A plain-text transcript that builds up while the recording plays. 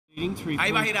Leading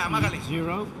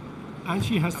 3.0, and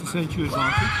she has the Senchu advantage.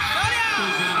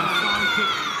 Side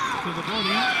kick to the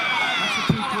body. That's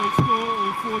a 2-point score.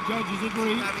 All four judges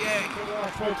agree.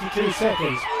 22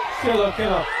 seconds. Still a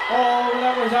killer. Oh,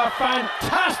 that was a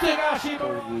fantastic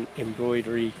Ashi.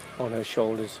 Embroidery on her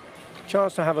shoulders.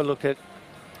 Chance to have a look at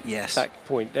that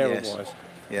point. There it was.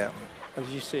 Yeah. As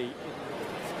you see.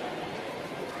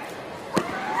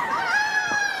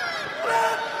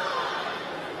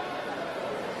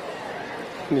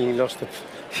 Nearly lost the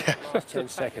 10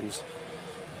 seconds.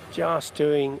 Just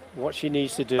doing what she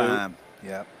needs to do. Bam.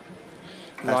 Yeah.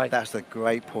 That's a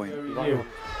great point.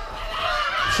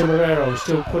 Cimarero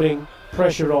still putting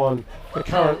pressure on the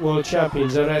current world champion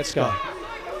Zaretska.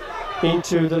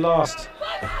 Into the last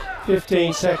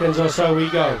 15 seconds or so we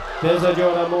go. There's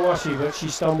Adriana Mawashi, but she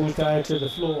stumbles down to the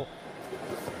floor.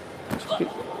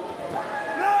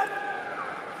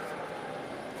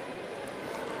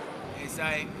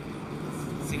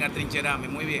 Sin atrincherarme,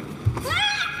 muy bien.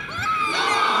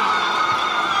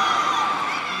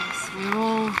 We're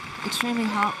all extremely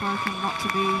heartbroken not to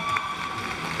be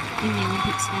in the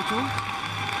Olympic schedule.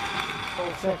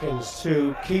 12 seconds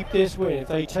to keep this win. If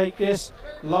they take this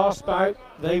last bout,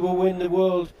 they will win the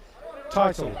world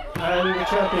title and the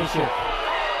championship.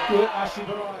 Good Ashi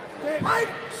Barai.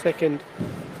 Second.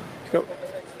 Got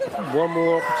one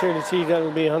more opportunity.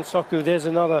 That'll be Hansoku. There's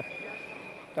another.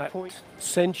 That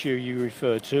Senchu you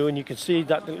referred to, and you can see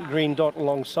that little green dot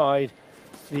alongside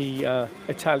the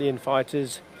Italian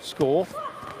fighters' score.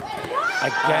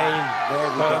 Again,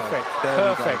 perfect.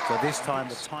 Perfect. So this time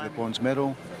the bronze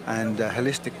medal and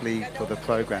holistically for the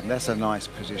program. That's a nice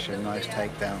position, nice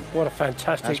takedown. What a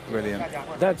fantastic! That's brilliant.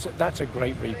 That's a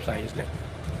great replay, isn't it?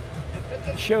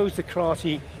 Shows the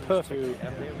karate perfectly.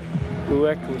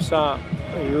 Ueku, Sa,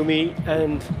 Ayumi,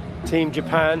 and Team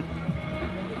Japan.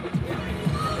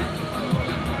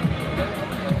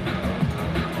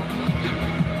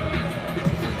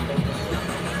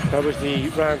 That was the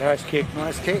roundhouse kick.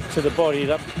 Nice kick to the body.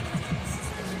 That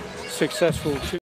successful.